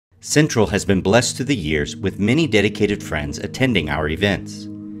Central has been blessed through the years with many dedicated friends attending our events.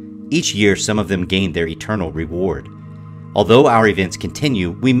 Each year, some of them gain their eternal reward. Although our events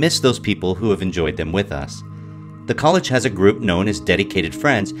continue, we miss those people who have enjoyed them with us. The college has a group known as Dedicated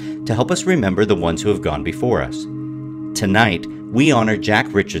Friends to help us remember the ones who have gone before us. Tonight, we honor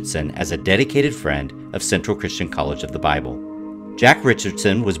Jack Richardson as a dedicated friend of Central Christian College of the Bible. Jack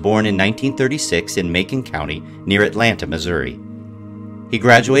Richardson was born in 1936 in Macon County near Atlanta, Missouri. He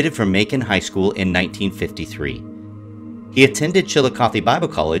graduated from Macon High School in 1953. He attended Chillicothe Bible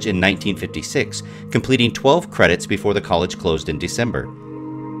College in 1956, completing 12 credits before the college closed in December.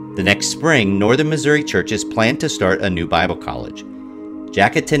 The next spring, Northern Missouri churches planned to start a new Bible college.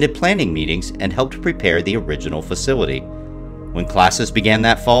 Jack attended planning meetings and helped prepare the original facility. When classes began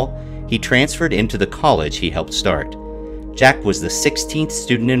that fall, he transferred into the college he helped start. Jack was the 16th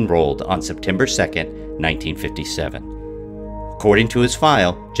student enrolled on September 2, 1957. According to his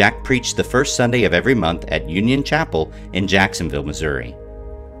file, Jack preached the first Sunday of every month at Union Chapel in Jacksonville, Missouri.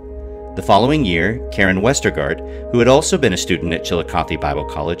 The following year, Karen Westergaard, who had also been a student at Chillicothe Bible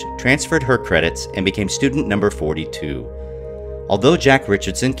College, transferred her credits and became student number 42. Although Jack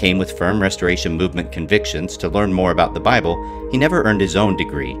Richardson came with firm Restoration Movement convictions to learn more about the Bible, he never earned his own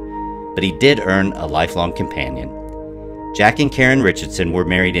degree, but he did earn a lifelong companion. Jack and Karen Richardson were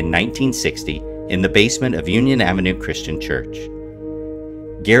married in 1960 in the basement of Union Avenue Christian Church.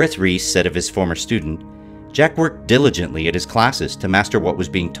 Gareth Reese said of his former student, "Jack worked diligently at his classes to master what was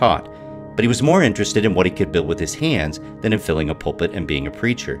being taught, but he was more interested in what he could build with his hands than in filling a pulpit and being a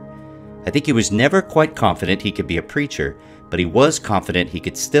preacher. I think he was never quite confident he could be a preacher, but he was confident he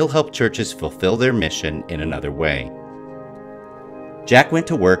could still help churches fulfill their mission in another way." Jack went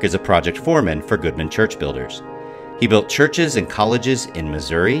to work as a project foreman for Goodman Church Builders. He built churches and colleges in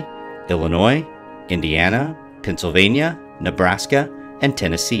Missouri, Illinois, Indiana, Pennsylvania, Nebraska, and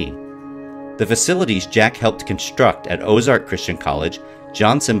Tennessee. The facilities Jack helped construct at Ozark Christian College,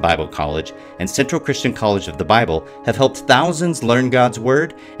 Johnson Bible College, and Central Christian College of the Bible have helped thousands learn God's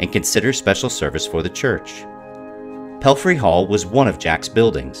Word and consider special service for the church. Pelfrey Hall was one of Jack's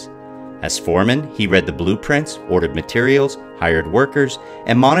buildings. As foreman, he read the blueprints, ordered materials, hired workers,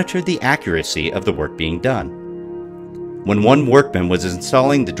 and monitored the accuracy of the work being done. When one workman was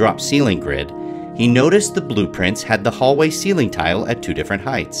installing the drop ceiling grid, he noticed the blueprints had the hallway ceiling tile at 2 different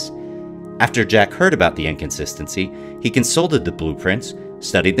heights. After Jack heard about the inconsistency, he consulted the blueprints,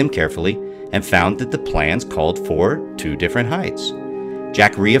 studied them carefully, and found that the plans called for 2 different heights.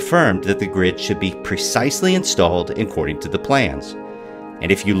 Jack reaffirmed that the grid should be precisely installed according to the plans.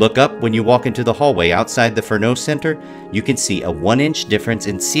 And if you look up when you walk into the hallway outside the Furneaux Center, you can see a 1-inch difference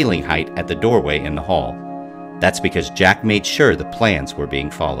in ceiling height at the doorway in the hall. That's because Jack made sure the plans were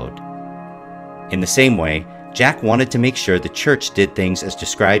being followed. In the same way, Jack wanted to make sure the church did things as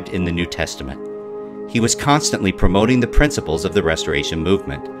described in the New Testament. He was constantly promoting the principles of the Restoration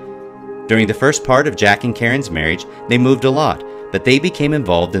Movement. During the first part of Jack and Karen's marriage, they moved a lot, but they became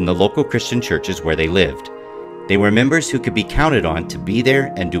involved in the local Christian churches where they lived. They were members who could be counted on to be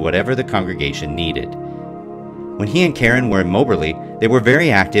there and do whatever the congregation needed. When he and Karen were in Moberly, they were very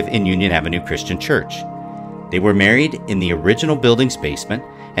active in Union Avenue Christian Church. They were married in the original building's basement,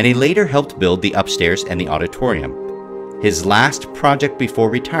 and he later helped build the upstairs and the auditorium. His last project before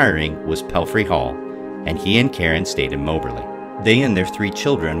retiring was Pelfrey Hall, and he and Karen stayed in Moberly. They and their 3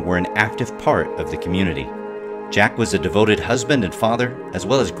 children were an active part of the community. Jack was a devoted husband and father, as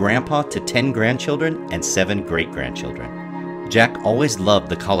well as grandpa to 10 grandchildren and 7 great-grandchildren. Jack always loved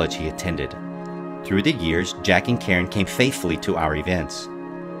the college he attended. Through the years, Jack and Karen came faithfully to our events.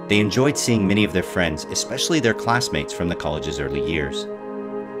 They enjoyed seeing many of their friends, especially their classmates from the college's early years.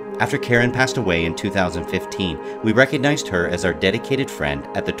 After Karen passed away in 2015, we recognized her as our dedicated friend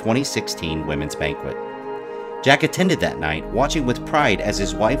at the 2016 Women's Banquet. Jack attended that night, watching with pride as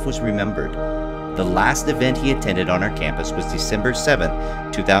his wife was remembered. The last event he attended on our campus was December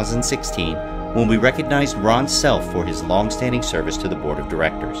 7, 2016, when we recognized Ron Self for his long-standing service to the Board of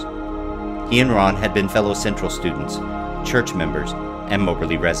Directors. He and Ron had been fellow Central students, church members, and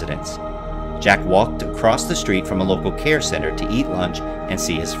Moberly residents. Jack walked across the street from a local care center to eat lunch and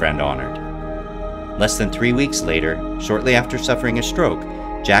see his friend honored. Less than 3 weeks later, shortly after suffering a stroke,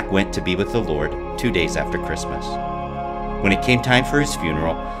 Jack went to be with the Lord 2 days after Christmas. When it came time for his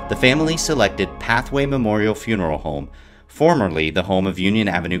funeral, the family selected Pathway Memorial Funeral Home, formerly the home of Union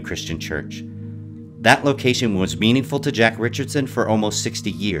Avenue Christian Church. That location was meaningful to Jack Richardson for almost 60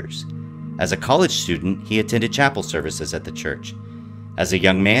 years. As a college student, he attended chapel services at the church. As a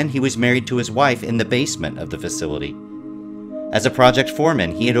young man, he was married to his wife in the basement of the facility. As a project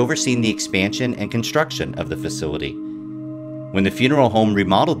foreman, he had overseen the expansion and construction of the facility. When the funeral home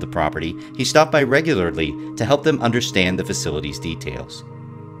remodeled the property, he stopped by regularly to help them understand the facility's details.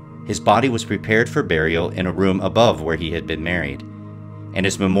 His body was prepared for burial in a room above where he had been married, and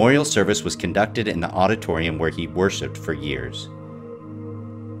his memorial service was conducted in the auditorium where he worshiped for years.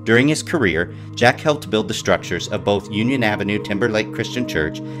 During his career, Jack helped build the structures of both Union Avenue Timberlake Christian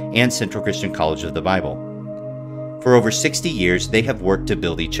Church and Central Christian College of the Bible. For over 60 years, they have worked to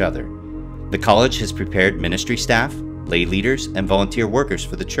build each other. The college has prepared ministry staff, lay leaders, and volunteer workers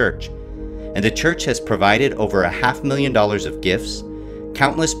for the church, and the church has provided over $500,000 of gifts,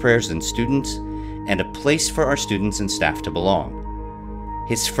 countless prayers and students, and a place for our students and staff to belong.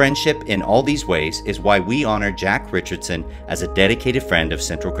 His friendship in all these ways is why we honor Jack Richardson as a dedicated friend of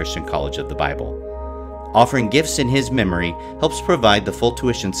Central Christian College of the Bible. Offering gifts in his memory helps provide the full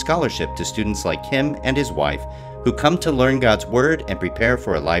tuition scholarship to students like him and his wife who come to learn God's Word and prepare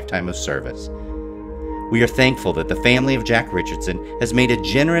for a lifetime of service. We are thankful that the family of Jack Richardson has made a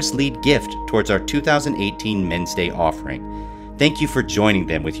generous lead gift towards our 2018 Men's Day offering. Thank you for joining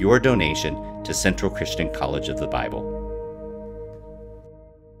them with your donation to Central Christian College of the Bible.